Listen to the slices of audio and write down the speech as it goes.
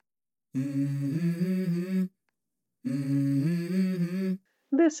This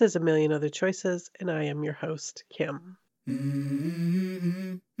is A Million Other Choices, and I am your host, Kim.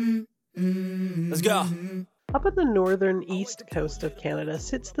 Let's go. Up on the northern east coast of Canada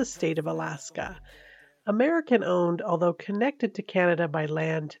sits the state of Alaska. American-owned, although connected to Canada by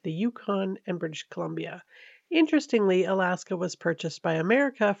land to the Yukon and British Columbia. Interestingly, Alaska was purchased by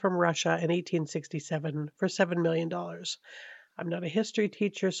America from Russia in 1867 for $7 million. I'm not a history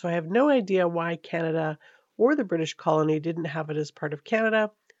teacher, so I have no idea why Canada or the British colony didn't have it as part of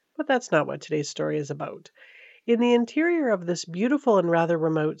Canada, but that's not what today's story is about. In the interior of this beautiful and rather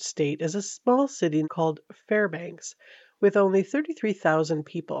remote state is a small city called Fairbanks, with only 33,000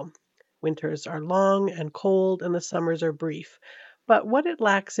 people. Winters are long and cold, and the summers are brief. But what it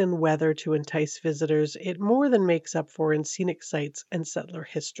lacks in weather to entice visitors, it more than makes up for in scenic sights and settler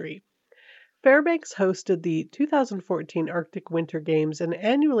history. Fairbanks hosted the 2014 Arctic Winter Games and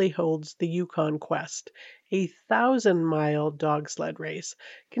annually holds the Yukon Quest, a 1,000-mile dog sled race,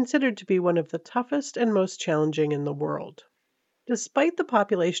 considered to be one of the toughest and most challenging in the world. Despite the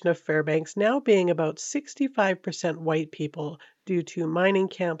population of Fairbanks now being about 65% white people due to mining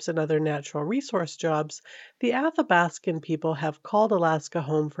camps and other natural resource jobs, the Athabascan people have called Alaska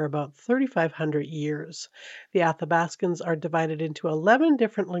home for about 3,500 years. The Athabascans are divided into 11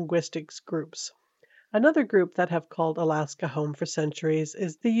 different linguistics groups. Another group that have called Alaska home for centuries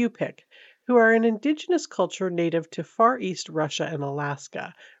is the Yupik, who are an indigenous culture native to Far East Russia and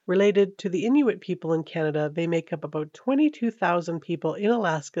Alaska. Related to the Inuit people in Canada, they make up about 22,000 people in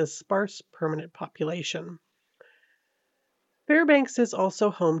Alaska's sparse permanent population. Fairbanks is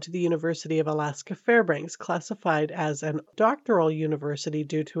also home to the University of Alaska Fairbanks, classified as an doctoral university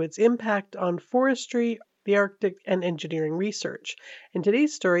due to its impact on forestry, the Arctic, and engineering research. And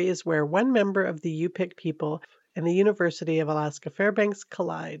today's story is where one member of the Yupik people and the University of Alaska Fairbanks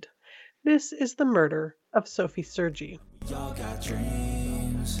collide. This is the murder of Sofie Sergie. We all got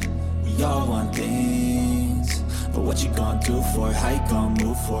dreams, we all want things, but what you gonna do for it? How you gonna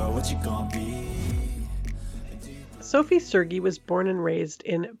move for it? What you gonna be? Sofie Sergie was born and raised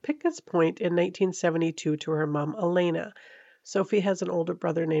in Pickett's Point in 1972 to her mom, Elena. Sofie has an older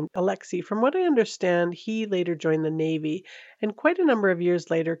brother named Alexei. From what I understand, he later joined the Navy, and quite a number of years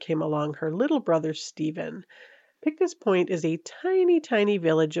later came along her little brother, Stephen. Pickett's Point is a tiny, tiny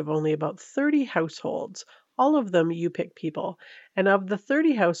village of only about 30 households, all of them Yupik people. And of the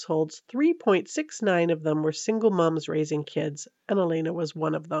 30 households, 3.69 of them were single moms raising kids, and Elena was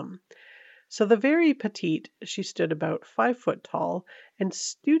one of them. So the very petite, she stood about 5 foot tall, and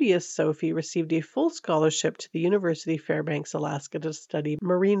studious Sofie received a full scholarship to the University of Fairbanks, Alaska to study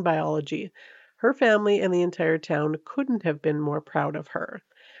marine biology. Her family and the entire town couldn't have been more proud of her.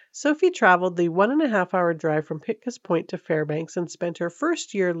 Sofie traveled the 1.5-hour drive from Pickett's Point to Fairbanks and spent her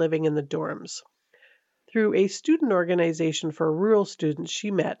first year living in the dorms. Through a student organization for rural students,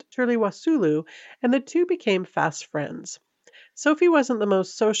 she met Shirley Wasulu, and the two became fast friends. Sofie wasn't the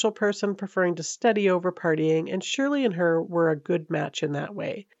most social person, preferring to study over partying, and Shirley and her were a good match in that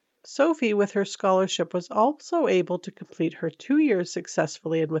way. Sofie, with her scholarship, was also able to complete her 2 years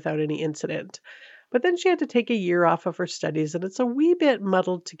successfully and without any incident. But then she had to take a year off of her studies, and it's a wee bit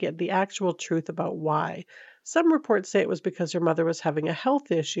muddled to get the actual truth about why. Some reports say it was because her mother was having a health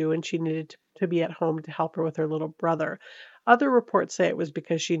issue and she needed to be at home to help her with her little brother. Other reports say it was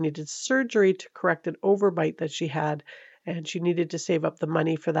because she needed surgery to correct an overbite that she had, and she needed to save up the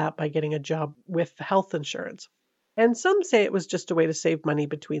money for that by getting a job with health insurance. And some say it was just a way to save money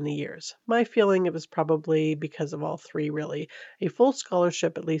between the years. My feeling it was probably because of all three, really. A full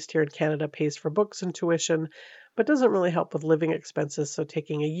scholarship, at least here in Canada, pays for books and tuition, but doesn't really help with living expenses, so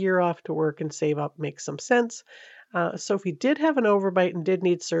taking a year off to work and save up makes some sense. Sofie did have an overbite and did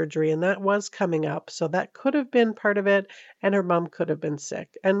need surgery, and that was coming up, so that could have been part of it, and her mom could have been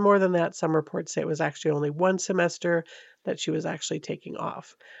sick. And more than that, some reports say it was actually only one semester that she was actually taking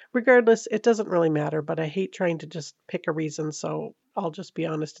off. Regardless, it doesn't really matter, but I hate trying to just pick a reason, so I'll just be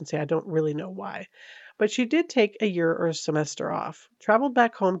honest and say I don't really know why. But she did take a year or a semester off, traveled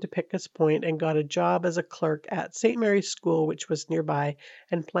back home to Pickett's Point, and got a job as a clerk at St. Mary's School, which was nearby,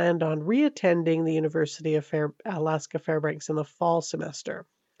 and planned on reattending the University of Alaska Fairbanks in the fall semester.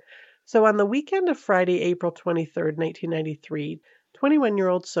 So on the weekend of Friday, April 23rd, 1993,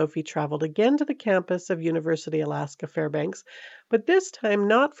 21-year-old Sofie traveled again to the campus of University Alaska Fairbanks, but this time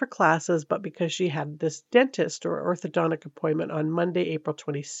not for classes, but because she had this dentist or orthodontic appointment on Monday, April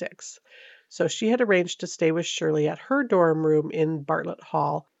 26th. So she had arranged to stay with Shirley at her dorm room in Bartlett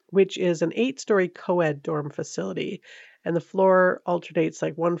Hall, which is an 8-story co-ed dorm facility. And the floor alternates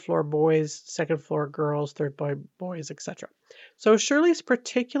like one floor boys, second floor girls, third floor boys, etc. So Shirley's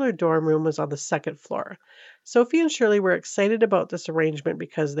particular dorm room was on the second floor. Sofie and Shirley were excited about this arrangement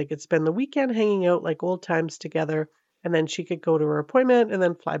because they could spend the weekend hanging out like old times together, and then she could go to her appointment and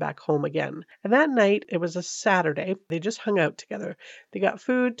then fly back home again. And that night, it was a Saturday, they just hung out together. They got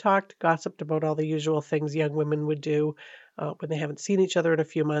food, talked, gossiped about all the usual things young women would do when they haven't seen each other in a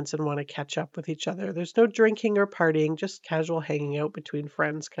few months and want to catch up with each other. There's no drinking or partying, just casual hanging out between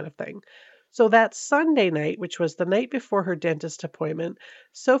friends kind of thing. So that Sunday night, which was the night before her dentist appointment,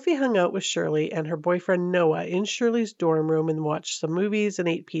 Sofie hung out with Shirley and her boyfriend Noah in Shirley's dorm room and watched some movies and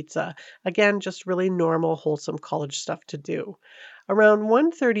ate pizza. Again, just really normal, wholesome college stuff to do. Around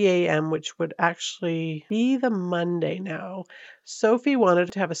 1:30 a.m., which would actually be the Monday now, Sofie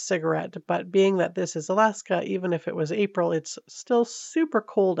wanted to have a cigarette, but being that this is Alaska, even if it was April, it's still super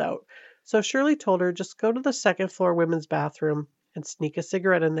cold out. So Shirley told her just go to the second floor women's bathroom and sneak a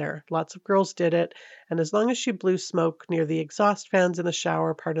cigarette in there. Lots of girls did it, and as long as she blew smoke near the exhaust fans in the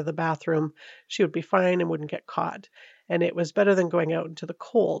shower part of the bathroom, she would be fine and wouldn't get caught. And it was better than going out into the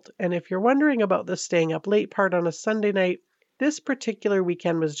cold. And if you're wondering about the staying up late part on a Sunday night, this particular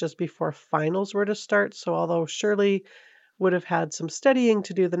weekend was just before finals were to start, so although Shirley would have had some studying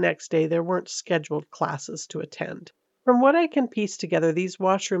to do the next day, there weren't scheduled classes to attend. From what I can piece together, these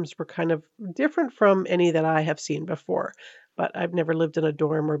washrooms were kind of different from any that I have seen before, but I've never lived in a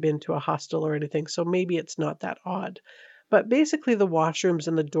dorm or been to a hostel or anything, so maybe it's not that odd. But basically, the washrooms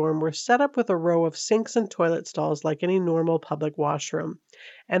in the dorm were set up with a row of sinks and toilet stalls like any normal public washroom.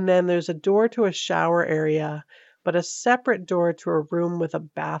 And then there's a door to a shower area, but a separate door to a room with a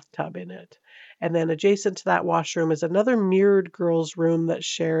bathtub in it. And then adjacent to that washroom is another mirrored girls' room that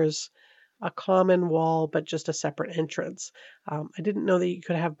shares a common wall, but just a separate entrance. I didn't know that you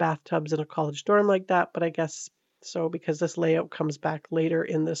could have bathtubs in a college dorm like that, but I guess so because this layout comes back later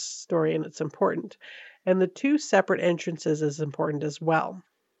in this story and it's important. And the two separate entrances is important as well.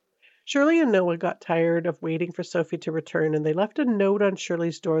 Shirley and Noah got tired of waiting for Sofie to return, and they left a note on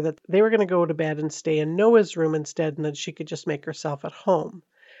Shirley's door that they were going to go to bed and stay in Noah's room instead, and that she could just make herself at home.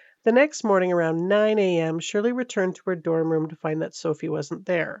 The next morning around 9 a.m., Shirley returned to her dorm room to find that Sofie wasn't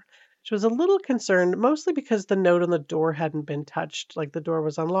there. She was a little concerned, mostly because the note on the door hadn't been touched, like the door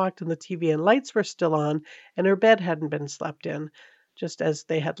was unlocked and the TV and lights were still on, and her bed hadn't been slept in, just as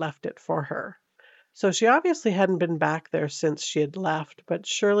they had left it for her. So she obviously hadn't been back there since she had left, but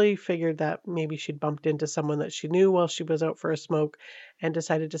Shirley figured that maybe she'd bumped into someone that she knew while she was out for a smoke and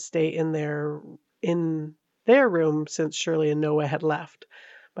decided to stay in their room since Shirley and Noah had left.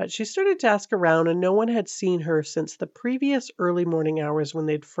 But she started to ask around, and no one had seen her since the previous early morning hours when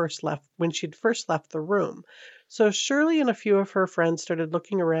she'd first left the room. So Shirley and a few of her friends started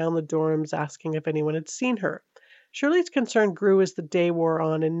looking around the dorms, asking if anyone had seen her. Shirley's concern grew as the day wore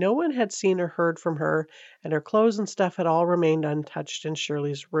on, and no one had seen or heard from her, and her clothes and stuff had all remained untouched in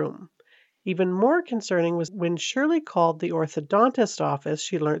Shirley's room. Even more concerning was when Shirley called the orthodontist office,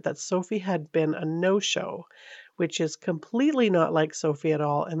 she learned that Sofie had been a no-show, which is completely not like Sofie at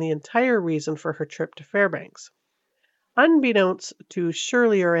all and the entire reason for her trip to Fairbanks. Unbeknownst to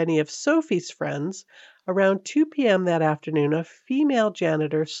Shirley or any of Sofie's friends, around 2 p.m. that afternoon, a female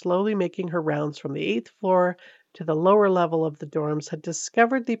janitor slowly making her rounds from the 8th floor to the lower level of the dorms had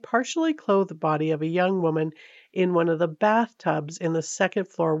discovered the partially clothed body of a young woman in one of the bathtubs in the second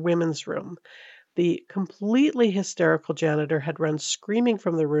floor women's room. The completely hysterical janitor had run screaming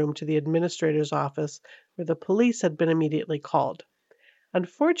from the room to the administrator's office, where the police had been immediately called.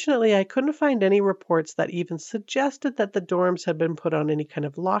 Unfortunately, I couldn't find any reports that even suggested that the dorms had been put on any kind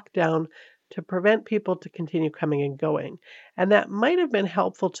of lockdown to prevent people to continue coming and going, and that might have been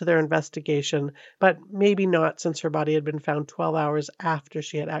helpful to their investigation, but maybe not since her body had been found 12 hours after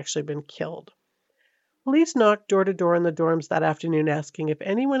she had actually been killed. Police knocked door to door in the dorms that afternoon asking if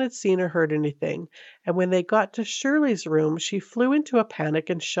anyone had seen or heard anything, and when they got to Shirley's room, she flew into a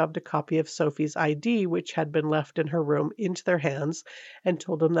panic and shoved a copy of Sofie's ID, which had been left in her room, into their hands and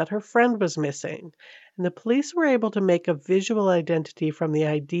told them that her friend was missing. And the police were able to make a visual identity from the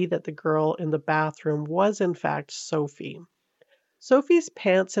ID that the girl in the bathroom was in fact Sofie. Sofie's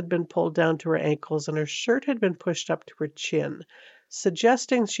pants had been pulled down to her ankles and her shirt had been pushed up to her chin,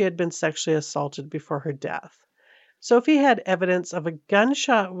 suggesting she had been sexually assaulted before her death. Sofie had evidence of a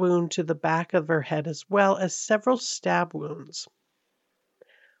gunshot wound to the back of her head as well as several stab wounds.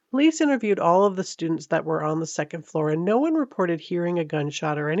 Police interviewed all of the students that were on the second floor, and no one reported hearing a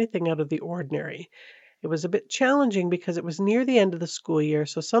gunshot or anything out of the ordinary. It was a bit challenging because it was near the end of the school year,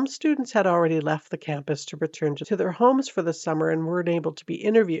 so some students had already left the campus to return to their homes for the summer and weren't able to be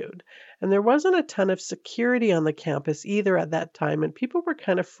interviewed. And there wasn't a ton of security on the campus either at that time, and people were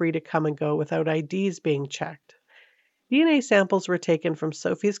kind of free to come and go without IDs being checked. DNA samples were taken from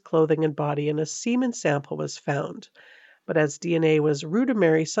Sophie's clothing and body, and a semen sample was found. But as DNA was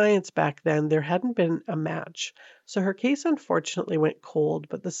rudimentary science back then, there hadn't been a match. So her case unfortunately went cold,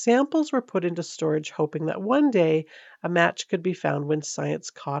 but the samples were put into storage hoping that one day a match could be found when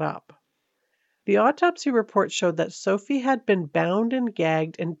science caught up. The autopsy report showed that Sophie had been bound and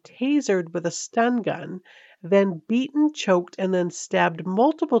gagged and tasered with a stun gun, then beaten, choked, and then stabbed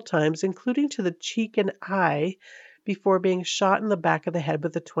multiple times, including to the cheek and eye, before being shot in the back of the head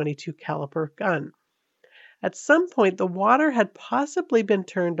with a .22 caliber gun. At some point, the water had possibly been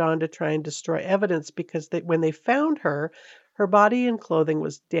turned on to try and destroy evidence because when they found her, her body and clothing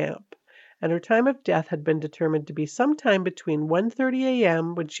was damp, and her time of death had been determined to be sometime between 1:30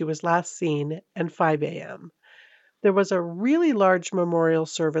 a.m., when she was last seen, and 5 a.m. There was a really large memorial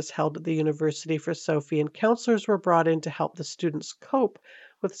service held at the university for Sophie, and counselors were brought in to help the students cope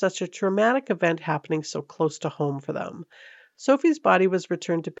with such a traumatic event happening so close to home for them. Sophie's body was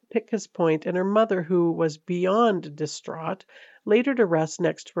returned to Pickett's Point, and her mother, who was beyond distraught, laid her to rest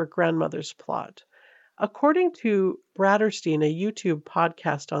next to her grandmother's plot. According to Bratterstein, a YouTube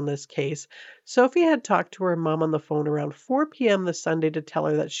podcast on this case, Sophie had talked to her mom on the phone around 4 p.m. the Sunday to tell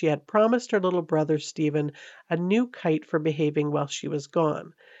her that she had promised her little brother Stephen a new kite for behaving while she was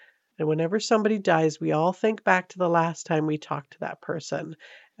gone. And whenever somebody dies, we all think back to the last time we talked to that person,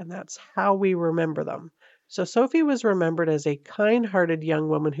 and that's how we remember them. So Sophie was remembered as a kind-hearted young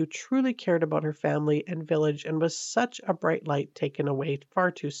woman who truly cared about her family and village and was such a bright light taken away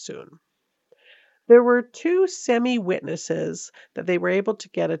far too soon. There were two semi-witnesses that they were able to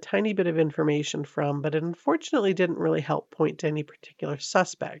get a tiny bit of information from, but it unfortunately didn't really help point to any particular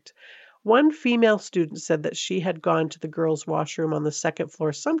suspect. One female student said that she had gone to the girls' washroom on the second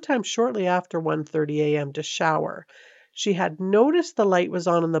floor sometime shortly after 1:30 a.m. to shower. She had noticed the light was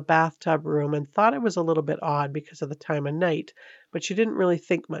on in the bathtub room and thought it was a little bit odd because of the time of night, but she didn't really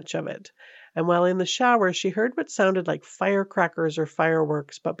think much of it. And while in the shower, she heard what sounded like firecrackers or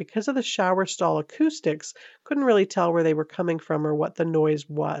fireworks, but because of the shower stall acoustics, couldn't really tell where they were coming from or what the noise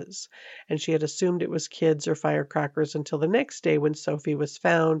was. And she had assumed it was kids or firecrackers until the next day when Sophie was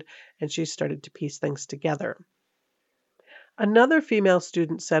found, and she started to piece things together. Another female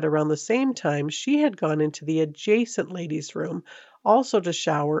student said around the same time she had gone into the adjacent ladies' room, also to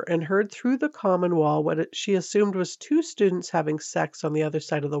shower, and heard through the common wall what she assumed was two students having sex on the other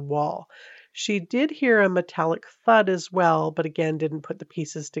side of the wall. She did hear a metallic thud as well, but again didn't put the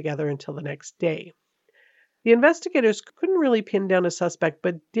pieces together until the next day. The investigators couldn't really pin down a suspect,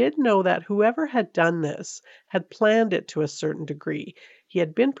 but did know that whoever had done this had planned it to a certain degree. He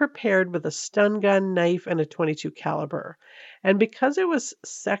had been prepared with a stun gun, knife, and a .22 caliber. And because it was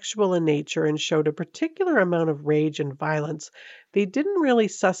sexual in nature and showed a particular amount of rage and violence, they didn't really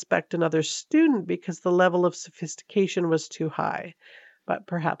suspect another student because the level of sophistication was too high. But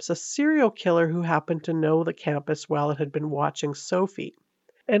perhaps a serial killer who happened to know the campus well and had been watching Sophie.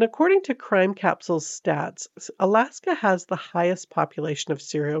 And according to Crime Capsule's stats, Alaska has the highest population of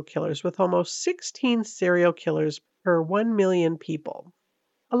serial killers, with almost 16 serial killers per 1 million people.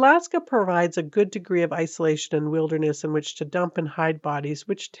 Alaska provides a good degree of isolation and wilderness in which to dump and hide bodies,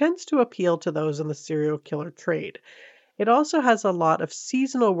 which tends to appeal to those in the serial killer trade. It also has a lot of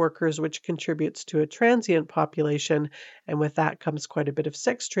seasonal workers, which contributes to a transient population, and with that comes quite a bit of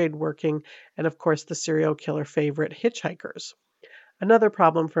sex trade working, and of course the serial killer favorite, hitchhikers. Another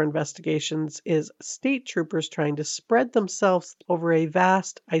problem for investigations is state troopers trying to spread themselves over a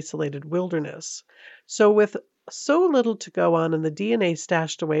vast, isolated wilderness. So with so little to go on and the DNA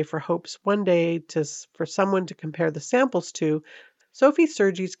stashed away for hopes one day for someone to compare the samples to, Sofie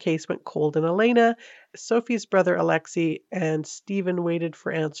Sergie's case went cold in Elena. Sophie's brother Alexei and Stephen waited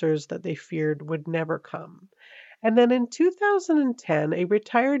for answers that they feared would never come. And then in 2010, a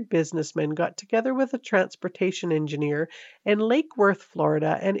retired businessman got together with a transportation engineer in Lake Worth,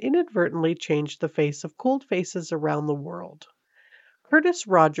 Florida, and inadvertently changed the face of cold faces around the world. Curtis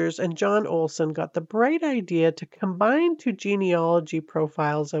Rogers and John Olson got the bright idea to combine two genealogy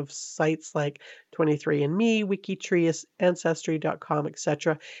profiles of sites like 23andMe, WikiTree, Ancestry.com,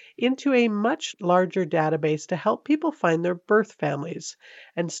 etc., into a much larger database to help people find their birth families,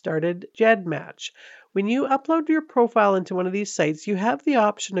 and started GEDmatch. When you upload your profile into one of these sites, you have the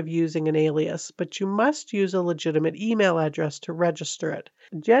option of using an alias, but you must use a legitimate email address to register it.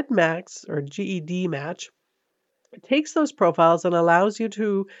 GEDmatch, or GEDmatch, It takes those profiles and allows you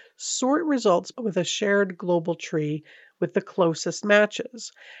to sort results with a shared global tree with the closest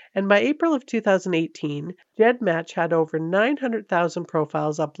matches. And by April of 2018, GEDmatch had over 900,000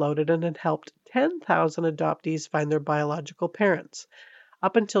 profiles uploaded and had helped 10,000 adoptees find their biological parents.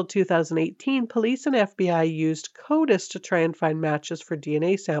 Up until 2018, police and FBI used CODIS to try and find matches for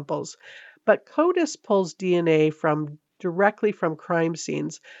DNA samples. But CODIS pulls DNA directly from crime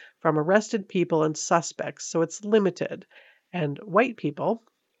scenes, from arrested people and suspects, so it's limited. And white people,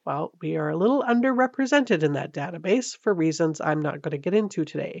 well, we are a little underrepresented in that database for reasons I'm not going to get into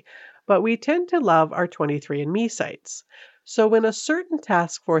today. But we tend to love our 23andMe sites. So when a certain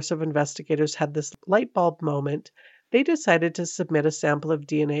task force of investigators had this light bulb moment, they decided to submit a sample of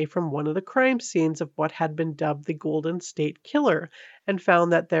DNA from one of the crime scenes of what had been dubbed the Golden State Killer, and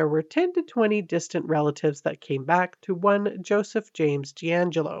found that there were 10 to 20 distant relatives that came back to one Joseph James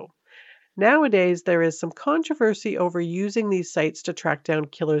D'Angelo. Nowadays, there is some controversy over using these sites to track down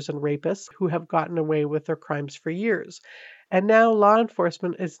killers and rapists who have gotten away with their crimes for years. And now law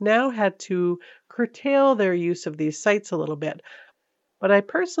enforcement has now had to curtail their use of these sites a little bit. But I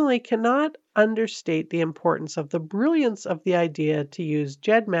personally cannot understate the importance of the brilliance of the idea to use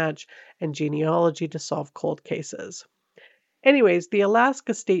GEDmatch and genealogy to solve cold cases. Anyways, the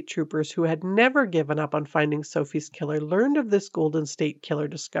Alaska State Troopers, who had never given up on finding Sophie's killer, learned of this Golden State Killer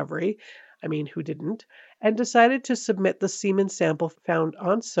discovery. I mean, who didn't? And decided to submit the semen sample found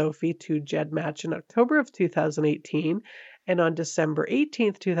on Sophie to GEDmatch in October of 2018. And on December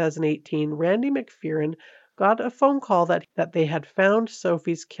 18th, 2018, Randy McPheron got a phone call that they had found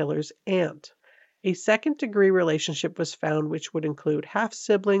Sophie's killer's aunt. A second-degree relationship was found, which would include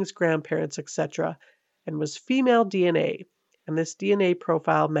half-siblings, grandparents, etc., and was female DNA. And this DNA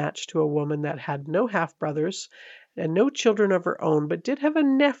profile matched to a woman that had no half-brothers and no children of her own, but did have a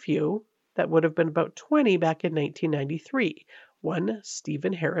nephew that would have been about 20 back in 1993, one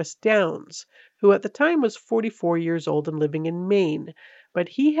Stephen Harris Downs, who at the time was 44 years old and living in Maine. But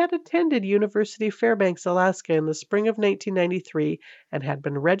he had attended University of Fairbanks, Alaska in the spring of 1993 and had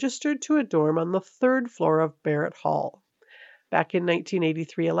been registered to a dorm on the third floor of Barrett Hall. Back in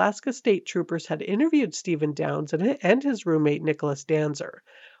 1983, Alaska State Troopers had interviewed Stephen Downs and his roommate Nicholas Danzer.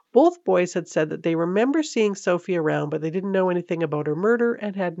 Both boys had said that they remember seeing Sophie around, but they didn't know anything about her murder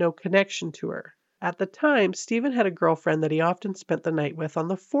and had no connection to her. At the time, Stephen had a girlfriend that he often spent the night with on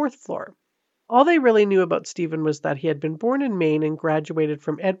the fourth floor. All they really knew about Stephen was that he had been born in Maine and graduated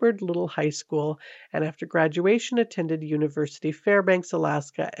from Edward Little High School, and after graduation attended University Fairbanks,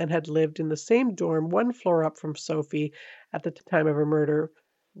 Alaska, and had lived in the same dorm one floor up from Sophie at the time of her murder,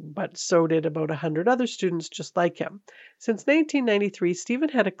 but so did about 100 other students just like him. Since 1993, Stephen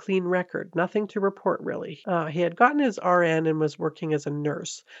had a clean record, nothing to report really. He had gotten his RN and was working as a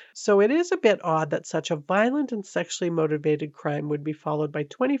nurse. So it is a bit odd that such a violent and sexually motivated crime would be followed by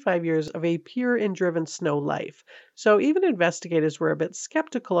 25 years of a pure and driven snow life. So even investigators were a bit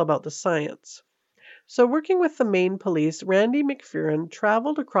skeptical about the science. So working with the Maine police, Randy McPheron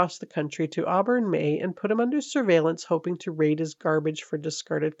traveled across the country to Auburn, Maine, and put him under surveillance, hoping to raid his garbage for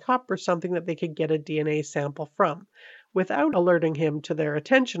discarded cup or something that they could get a DNA sample from, without alerting him to their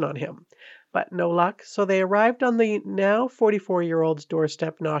attention on him. But no luck, so they arrived on the now 44-year-old's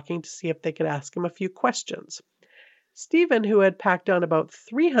doorstep knocking to see if they could ask him a few questions. Stephen, who had packed on about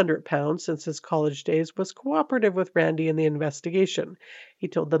 300 pounds since his college days, was cooperative with Randy in the investigation. He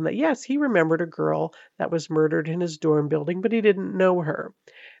told them that yes, he remembered a girl that was murdered in his dorm building, but he didn't know her.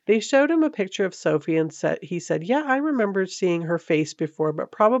 They showed him a picture of Sophie and he said, yeah, I remember seeing her face before,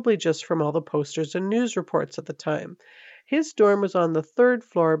 but probably just from all the posters and news reports at the time. His dorm was on the third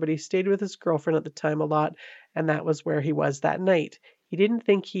floor, but he stayed with his girlfriend at the time a lot, and that was where he was that night. He didn't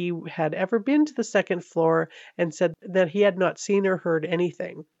think he had ever been to the second floor and said that he had not seen or heard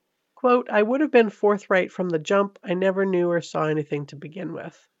anything. Quote, I would have been forthright from the jump. I never knew or saw anything to begin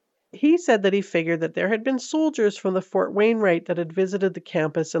with. He said that he figured that there had been soldiers from the Fort Wainwright that had visited the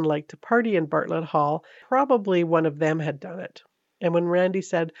campus and liked to party in Bartlett Hall. Probably one of them had done it. And when Randy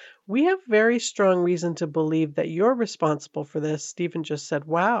said, we have very strong reason to believe that you're responsible for this, Stephen just said,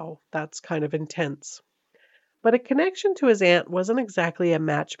 wow, that's kind of intense. But a connection to his aunt wasn't exactly a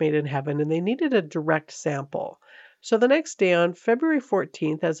match made in heaven, and they needed a direct sample. So the next day, on February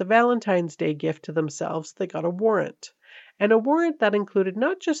 14th, as a Valentine's Day gift to themselves, they got a warrant. And a warrant that included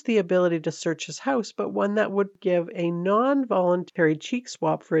not just the ability to search his house, but one that would give a non-voluntary cheek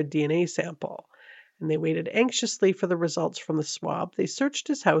swab for a DNA sample. And they waited anxiously for the results from the swab. They searched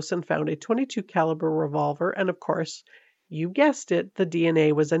his house and found a .22 caliber revolver, and of course, you guessed it, the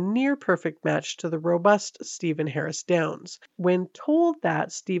DNA was a near-perfect match to the robust Stephen Harris Downs. When told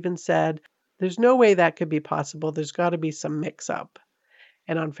that, Stephen said There's no way that could be possible. There's got to be some mix-up.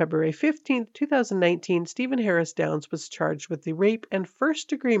 And on February 15th, 2019, Stephen Harris Downs was charged with the rape and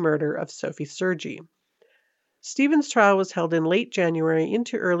first-degree murder of Sofie Sergie. Stephen's trial was held in late January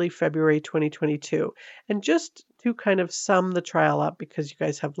into early February 2022. And just to kind of sum the trial up, because you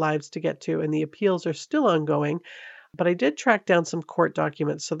guys have lives to get to and the appeals are still ongoing, but I did track down some court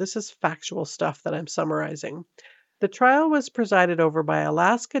documents, so this is factual stuff that I'm summarizing. The trial was presided over by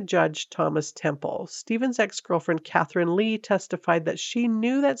Alaska Judge Thomas Temple. Stephen's ex-girlfriend Catherine Lee testified that she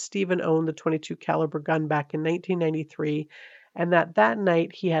knew that Stephen owned the .22 caliber gun back in 1993 and that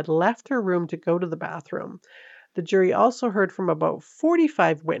night he had left her room to go to the bathroom. The jury also heard from about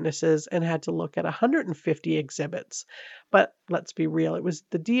 45 witnesses and had to look at 150 exhibits. But let's be real, it was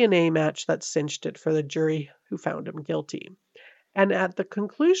the DNA match that cinched it for the jury who found him guilty. And at the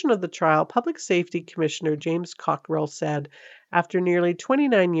conclusion of the trial, Public Safety Commissioner James Cockrell said, after nearly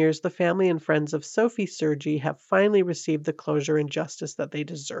 29 years, the family and friends of Sofie Sergie have finally received the closure and justice that they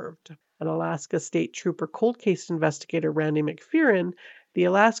deserved. An Alaska State Trooper cold case investigator, Randy McPheron, the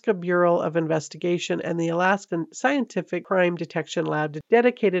Alaska Bureau of Investigation, and the Alaskan Scientific Crime Detection Lab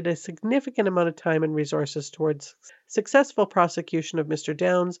dedicated a significant amount of time and resources towards successful prosecution of Mr.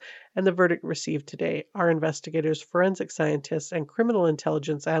 Downs, and the verdict received today. Our investigators, forensic scientists, and criminal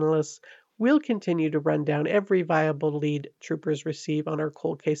intelligence analysts will continue to run down every viable lead troopers receive on our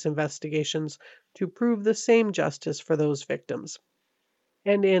cold case investigations to prove the same justice for those victims.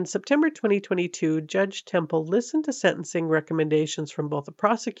 And in September 2022, Judge Temple listened to sentencing recommendations from both the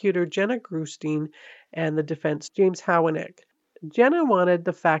prosecutor, Jenna Grustein, and the defense, James Howinek. Jenna wanted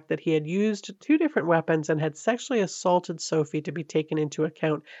the fact that he had used 2 different weapons and had sexually assaulted Sofie to be taken into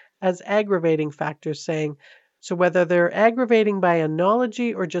account as aggravating factors, saying, so whether they're aggravating by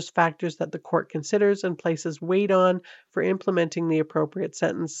analogy or just factors that the court considers and places weight on for implementing the appropriate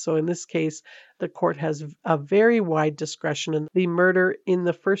sentence. So in this case, the court has a very wide discretion in the murder in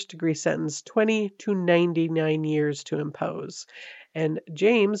the first-degree sentence, 20 to 99 years to impose. And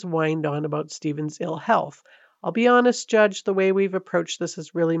James whined on about Stephen's ill health. I'll be honest, Judge, the way we've approached this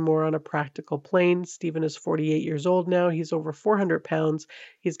is really more on a practical plane. Stephen is 48 years old now. He's over 400 pounds.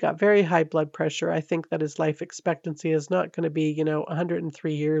 He's got very high blood pressure. I think that his life expectancy is not going to be,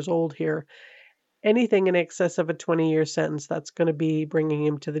 103 years old here. Anything in excess of a 20-year sentence, that's going to be bringing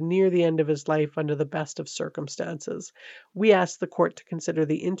him to near the end of his life under the best of circumstances. We asked the court to consider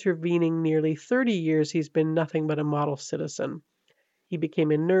the intervening nearly 30 years he's been nothing but a model citizen. He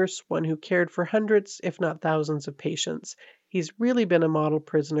became a nurse, one who cared for hundreds, if not thousands, of patients. He's really been a model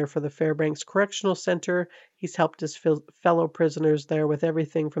prisoner for the Fairbanks Correctional Center. He's helped his fellow prisoners there with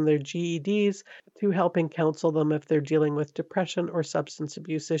everything from their GEDs to helping counsel them if they're dealing with depression or substance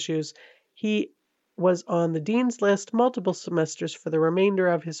abuse issues. He was on the dean's list multiple semesters for the remainder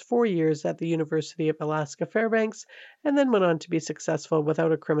of his 4 years at the University of Alaska Fairbanks, and then went on to be successful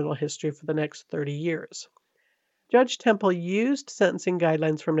without a criminal history for the next 30 years. Judge Temple used sentencing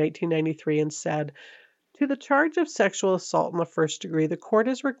guidelines from 1993 and said, to the charge of sexual assault in the first degree, the court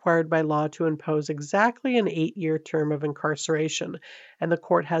is required by law to impose exactly an 8-year term of incarceration, and the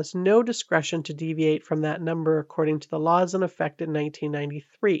court has no discretion to deviate from that number according to the laws in effect in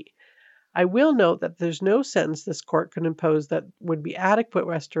 1993. I will note that there's no sentence this court could impose that would be adequate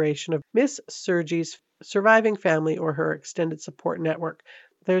restoration of Miss Sergie's surviving family or her extended support network.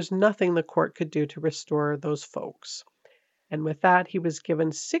 There's nothing the court could do to restore those folks. And with that, he was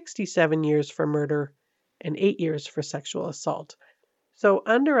given 67 years for murder and 8 years for sexual assault. So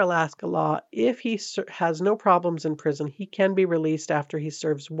under Alaska law, if he has no problems in prison, he can be released after he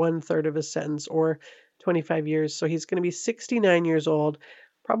serves 1/3 of his sentence, or 25 years. So he's going to be 69 years old,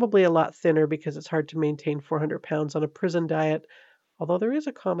 probably a lot thinner because it's hard to maintain 400 pounds on a prison diet, although there is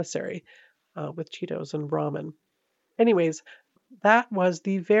a commissary with Cheetos and ramen. Anyways, that was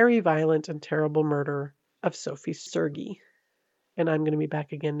the very violent and terrible murder of Sofie Sergie. And I'm going to be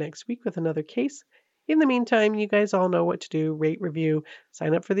back again next week with another case. In the meantime, you guys all know what to do. Rate, review,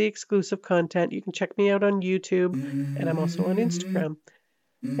 sign up for the exclusive content. You can check me out on YouTube, and I'm also on Instagram.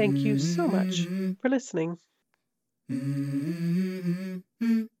 Thank you so much for listening.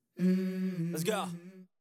 Let's go.